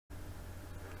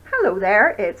Hello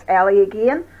there, it's Ellie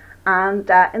again, and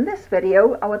in this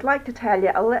video I would like to tell you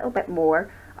a little bit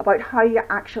more about how you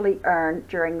actually earn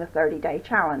during the 30-day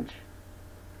challenge.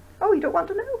 Oh, you don't want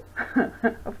to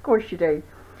know? Of course you do.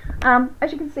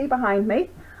 As you can see behind me,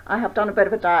 I have done a bit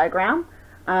of a diagram,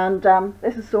 and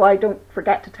this is so I don't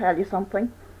forget to tell you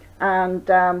something, and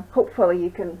hopefully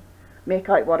you can make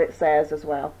out what it says as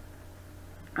well.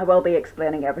 I will be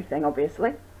explaining everything,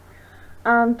 obviously.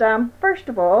 And first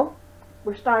of all,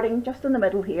 we're starting just in the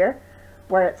middle here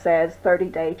where it says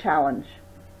 30-day challenge.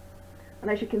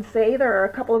 And as you can see, there are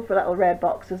a couple of little red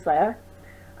boxes there,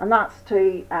 and that's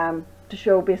to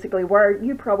show basically where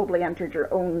you probably entered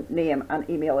your own name and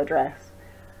email address.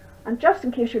 And just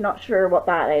in case you're not sure what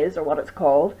that is or what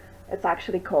it's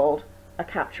actually called a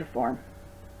capture form.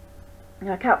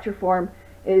 Now, a capture form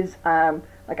is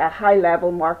like a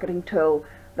high-level marketing tool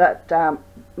that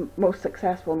most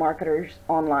successful marketers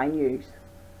online use.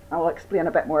 I'll explain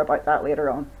a bit more about that later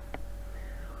on.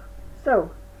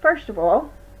 So, first of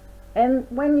all, now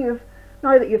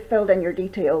that you've filled in your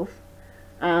details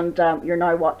and you're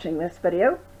now watching this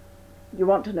video, you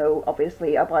want to know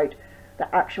obviously about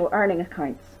the actual earning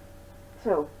accounts.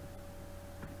 So,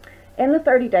 in the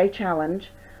 30-day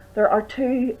challenge, there are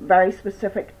two very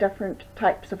specific different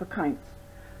types of accounts.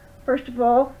 First of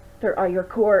all, there are your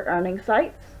core earning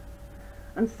sites,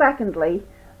 and secondly,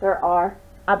 there are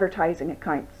advertising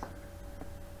accounts.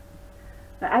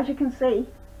 Now, as you can see,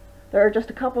 there are just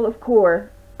a couple of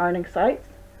core earning sites,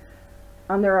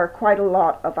 and there are quite a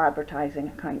lot of advertising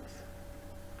accounts.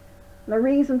 And the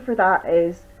reason for that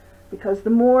is because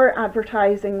the more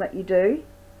advertising that you do,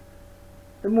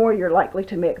 the more you're likely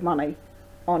to make money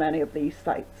on any of these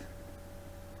sites.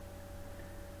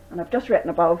 And I've just written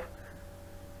above,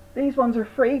 these ones are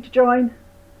free to join,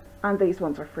 and these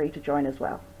ones are free to join as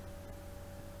well.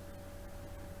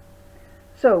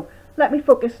 So let me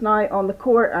focus now on the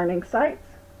core earning sites,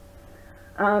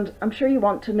 and I'm sure you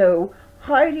want to know,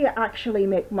 how do you actually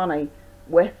make money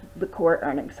with the core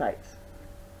earning sites?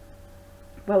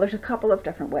 Well, there's a couple of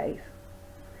different ways.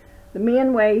 The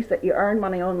main ways that you earn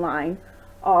money online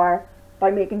are by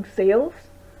making sales,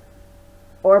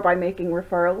 or by making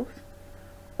referrals,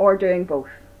 or doing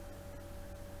both.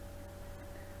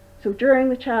 So during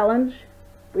the challenge,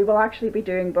 we will actually be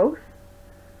doing both.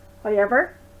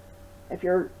 However, if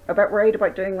you're a bit worried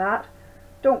about doing that,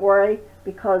 don't worry,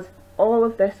 because all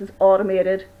of this is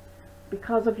automated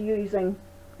because of using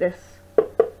this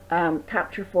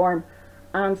capture form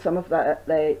and some of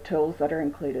the tools that are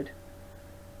included.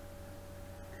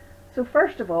 So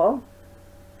first of all,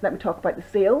 let me talk about the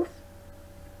sales.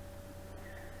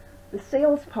 The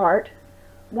sales part,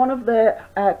 one of the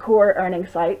core earning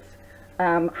sites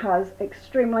has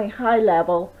extremely high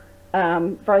level,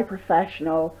 very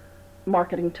professional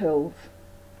marketing tools.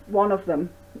 One of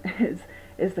them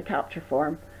is the capture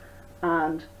form,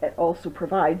 and it also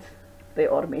provides the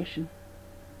automation.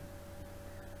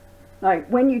 Now,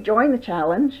 when you join the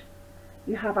challenge,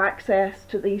 you have access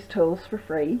to these tools for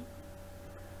free.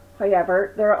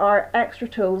 However, there are extra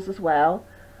tools as well,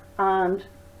 and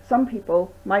some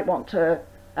people might want to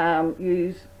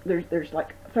use, there's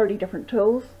like 30 different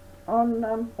tools on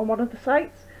one of the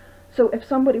sites. So if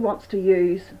somebody wants to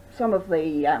use some of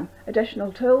the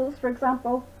additional tools, for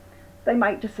example, they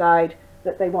might decide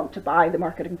that they want to buy the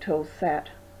marketing tools set.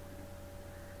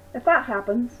 If that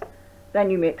happens, then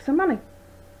you make some money.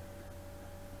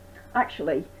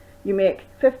 Actually, you make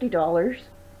 $50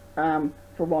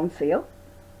 for one sale,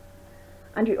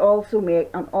 and you also make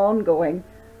an ongoing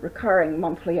recurring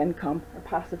monthly income or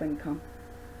passive income.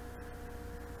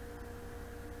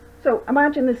 So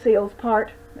imagine the sales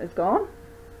part is gone.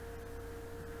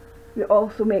 You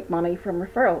also make money from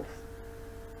referrals.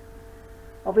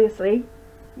 Obviously,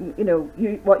 you know,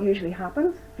 what usually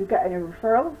happens, if you get any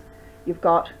referrals, you've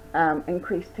got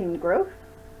increased team growth,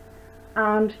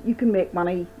 and you can make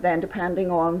money then depending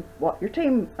on what your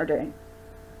team are doing.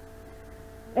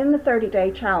 In the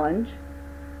 30-day challenge,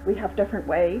 we have different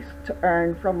ways to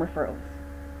earn from referrals.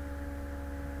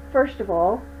 First of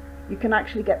all, you can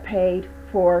actually get paid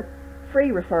for free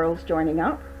referrals joining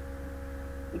up.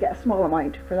 You get a small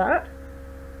amount for that.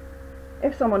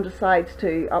 If someone decides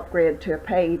to upgrade to a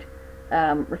paid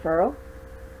referral,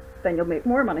 then you'll make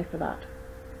more money for that.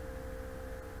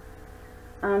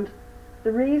 And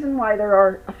the reason why there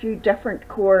are a few different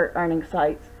core earning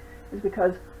sites is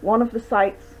because one of the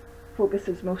sites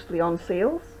focuses mostly on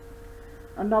sales.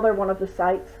 Another one of the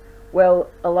sites will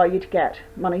allow you to get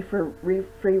money for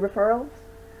free referrals.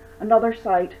 Another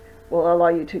site will allow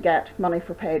you to get money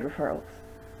for paid referrals.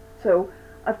 So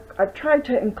I've tried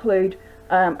to include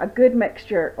a good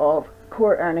mixture of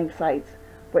core earning sites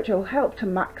which will help to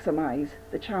maximise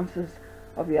the chances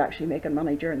of you actually making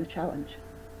money during the challenge.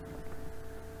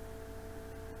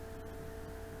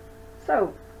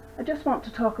 So, I just want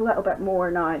to talk a little bit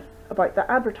more now about the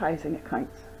advertising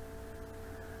accounts.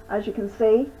 As you can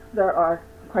see, there are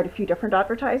quite a few different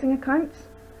advertising accounts,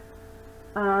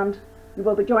 and you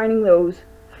will be joining those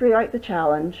throughout the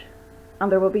challenge,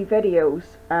 and there will be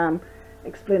videos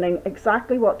explaining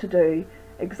exactly what to do,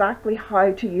 exactly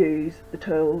how to use the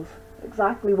tools,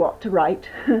 exactly what to write,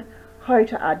 how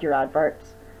to add your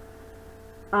adverts,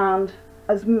 and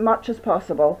as much as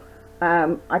possible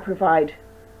I provide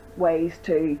ways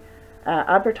to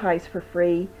advertise for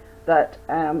free that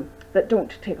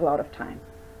don't take a lot of time.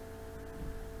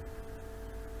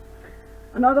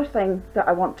 Another thing that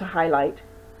I want to highlight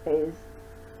is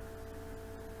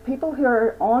people who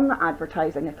are on the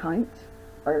advertising accounts,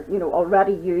 or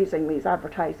already using these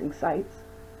advertising sites.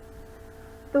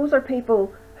 Those are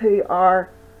people who are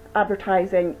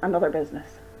advertising another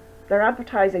business. They're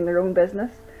advertising their own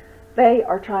business. They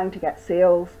are trying to get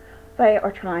sales. They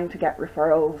are trying to get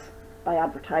referrals by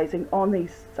advertising on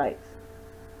these sites.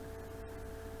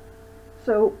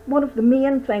 So one of the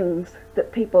main things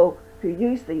that people who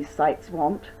use these sites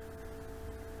want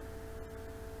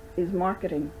is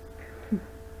marketing.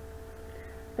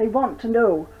 They want to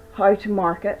know how to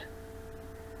market.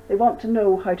 They want to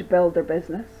know how to build their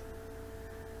business.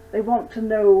 They want to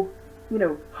know,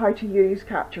 how to use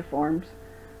capture forms.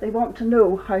 They want to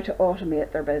know how to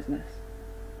automate their business.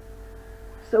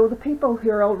 So the people who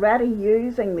are already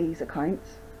using these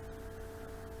accounts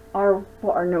are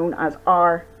what are known as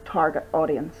our target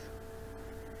audience.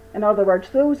 In other words,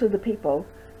 those are the people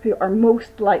who are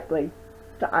most likely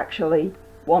to actually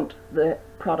want the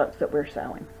products that we're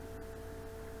selling.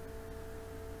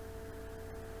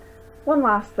 One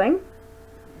last thing,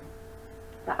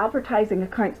 the advertising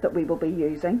accounts that we will be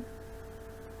using,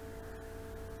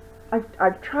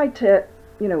 I've tried to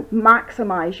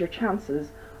maximise your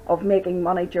chances of making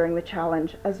money during the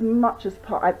challenge as much as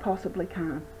I possibly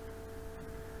can.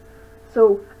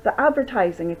 So the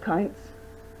advertising accounts,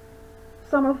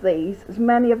 some of these, as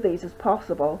many of these as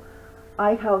possible,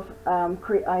 I have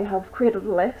created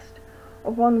a list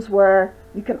of ones where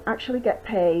you can actually get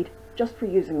paid just for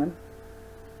using them.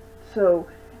 So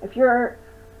if you're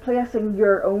placing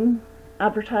your own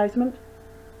advertisement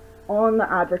on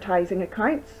the advertising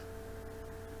accounts,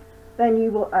 then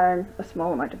you will earn a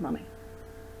small amount of money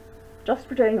just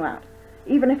for doing that.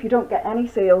 Even if you don't get any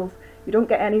sales, you don't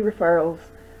get any referrals,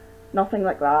 nothing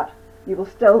like that, you will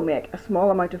still make a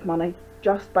small amount of money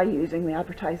just by using the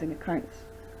advertising accounts.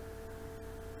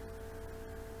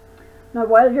 Now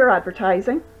while you're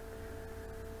advertising,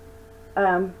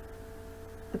 the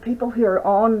people who are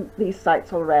on these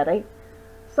sites already,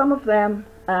 some of them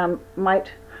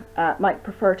might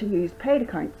prefer to use paid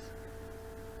accounts.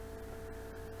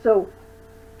 So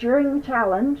during the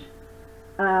challenge,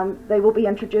 they will be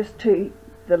introduced to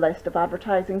the list of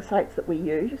advertising sites that we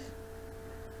use,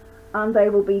 and they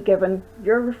will be given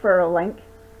your referral link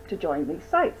to join these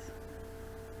sites.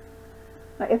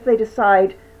 Now if they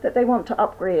decide that they want to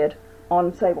upgrade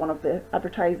on, say, one of the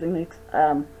advertising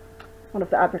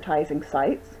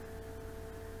sites,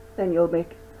 then you'll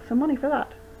make some money for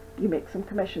that. You make some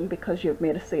commission because you've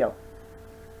made a sale.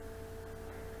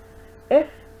 If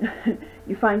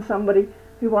you find somebody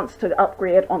who wants to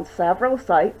upgrade on several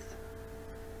sites,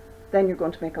 then you're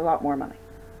going to make a lot more money,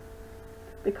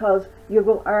 because you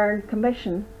will earn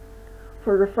commission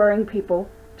for referring people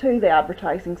to the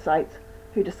advertising sites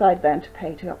who decide then to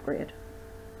pay to upgrade.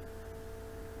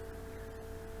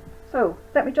 So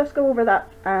let me just go over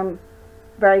that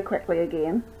very quickly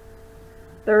again.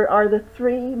 There are the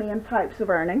three main types of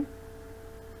earning.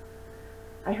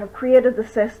 I have created the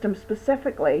system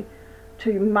specifically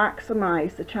to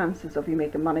maximise the chances of you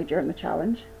making money during the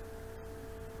challenge.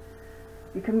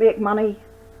 You can make money,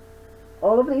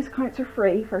 all of these accounts are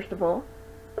free first of all,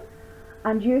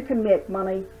 and you can make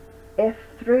money if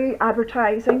through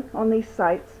advertising on these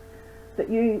sites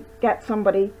that you get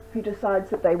somebody who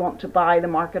decides that they want to buy the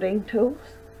marketing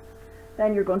tools,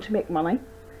 then you're going to make money,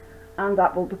 and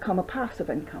that will become a passive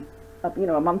income,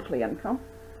 a monthly income.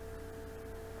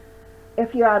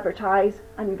 If you advertise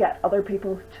and you get other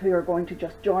people who are going to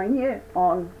just join you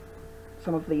on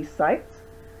some of these sites,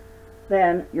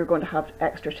 then you're going to have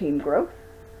extra team growth.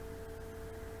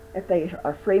 If they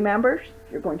are free members,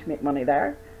 you're going to make money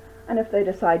there, and if they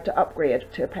decide to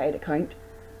upgrade to a paid account,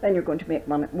 then you're going to make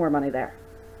more money there.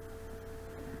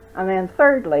 And then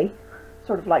thirdly,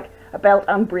 sort of like a belt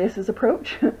and braces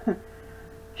approach,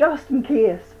 just in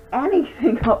case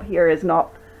anything up here is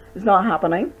not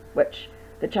happening, which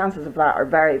the chances of that are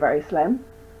very, very slim,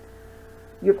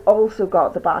 you've also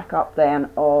got the backup then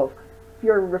of, if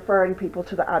you're referring people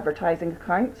to the advertising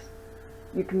accounts,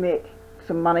 you can make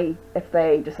some money if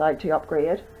they decide to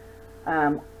upgrade.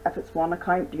 If it's one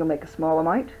account, you'll make a small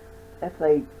amount. If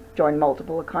they join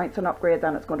multiple accounts and upgrade,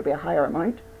 then it's going to be a higher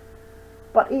amount.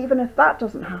 But even if that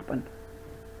doesn't happen,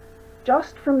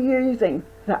 just from using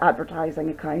the advertising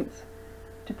accounts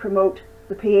to promote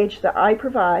the page that I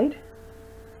provide,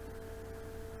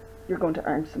 you're going to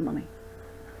earn some money.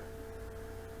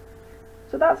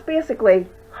 So that's basically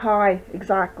how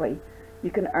exactly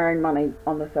you can earn money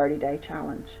on the 30-day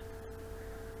challenge.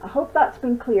 I hope that's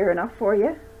been clear enough for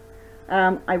you.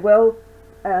 I will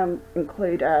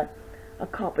include a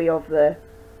copy of the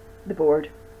board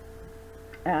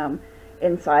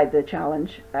inside the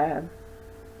challenge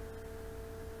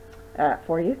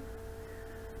for you.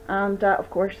 And of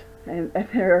course,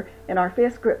 if you're in our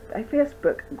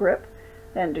Facebook group,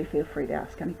 then do feel free to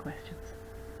ask any questions.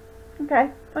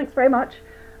 Okay, thanks very much,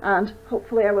 and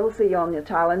hopefully I will see you on your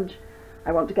challenge.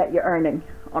 I want to get you earning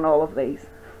on all of these.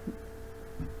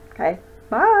 Okay,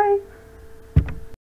 bye!